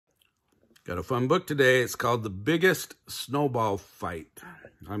Got a fun book today. It's called The Biggest Snowball Fight.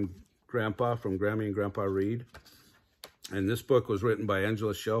 I'm Grandpa from Grammy and Grandpa Read. And this book was written by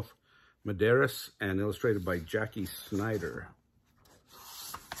Angela Shelf Medearis and illustrated by Jackie Snider.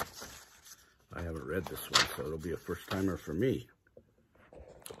 I haven't read this one, so it'll be a first-timer for me.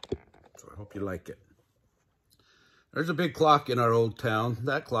 So I hope you like it. There's a big clock in our old town.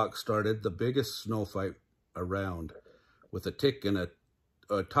 That clock started the biggest snow fight around. With a tick and a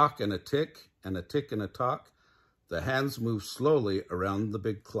talk and a tick, and a tick and a talk, the hands move slowly around the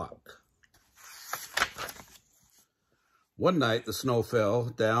big clock. One night, the snow fell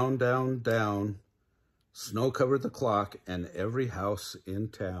down, down, down. Snow covered the clock and every house in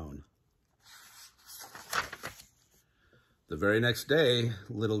town. The very next day,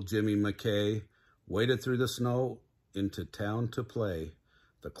 little Jimmy McKay waded through the snow into town to play.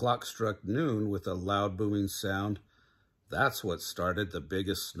 The clock struck noon with a loud booming sound. That's what started the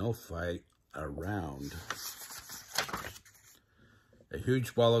biggest snow fight around. A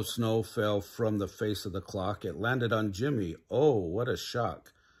huge ball of snow fell from the face of the clock. It landed on Jimmy. Oh, what a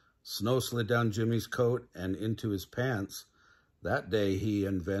shock. Snow slid down Jimmy's coat and into his pants. That day he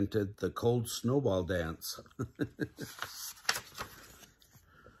invented the cold snowball dance.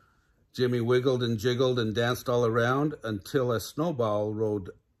 Jimmy wiggled and jiggled and danced all around until a snowball rolled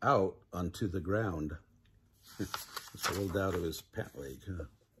out onto the ground. It's rolled out of his pant leg.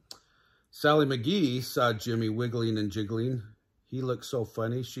 Sally McGee saw Jimmy wiggling and jiggling. He looked so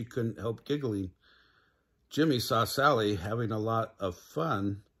funny she couldn't help giggling. Jimmy saw Sally having a lot of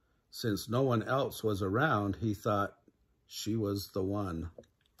fun. Since no one else was around, he thought she was the one.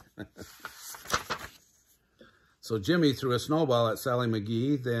 So Jimmy threw a snowball at Sally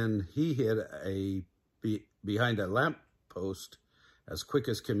McGee. Then he hid behind a lamppost as quick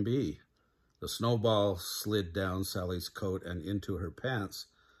as can be. The snowball slid down Sally's coat and into her pants.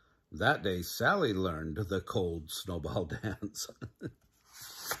 That day, Sally learned the cold snowball dance.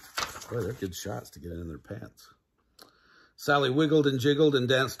 Boy, they're good shots to get in their pants. Sally wiggled and jiggled and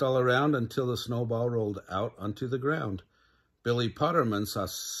danced all around until the snowball rolled out onto the ground. Billy Potterman saw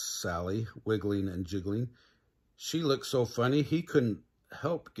Sally wiggling and jiggling. She looked so funny he couldn't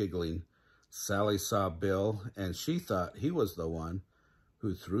help giggling. Sally saw Bill, and she thought he was the one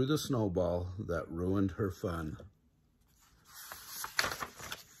who threw the snowball that ruined her fun.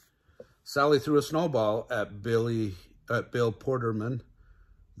 Sally threw a snowball at Bill Porterman.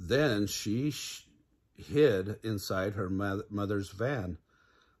 Then she hid inside her mother's van.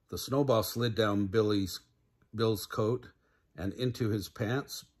 The snowball slid down Bill's coat and into his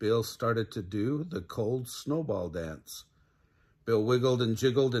pants. Bill started to do the cold snowball dance. Bill wiggled and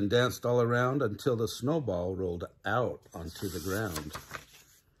jiggled and danced all around until the snowball rolled out onto the ground.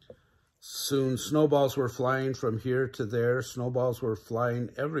 Soon snowballs were flying from here to there. Snowballs were flying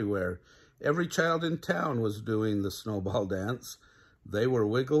everywhere. Every child in town was doing the snowball dance. They were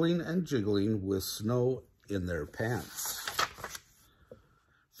wiggling and jiggling with snow in their pants.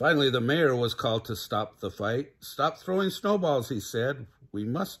 Finally, the mayor was called to stop the fight. Stop throwing snowballs, he said. We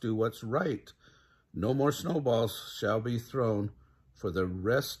must do what's right. No more snowballs shall be thrown for the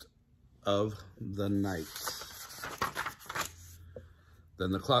rest of the night.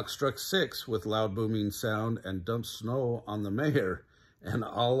 Then the clock struck 6 with loud booming sound and dumped snow on the mayor and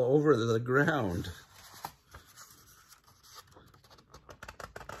all over the ground.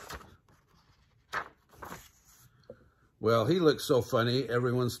 Well, he looked so funny,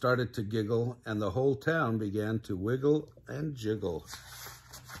 everyone started to giggle, and the whole town began to wiggle and jiggle.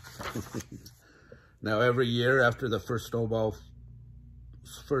 Now, every year after the first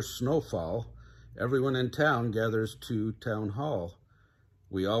snowfall, everyone in town gathers to town hall.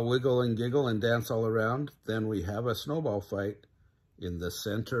 We all wiggle and giggle and dance all around. Then we have a snowball fight in the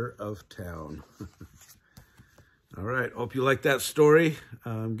center of town. All right, hope you like that story.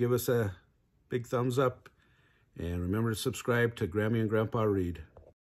 Give us a big thumbs up. And remember to subscribe to Grammy and Grandpa Read.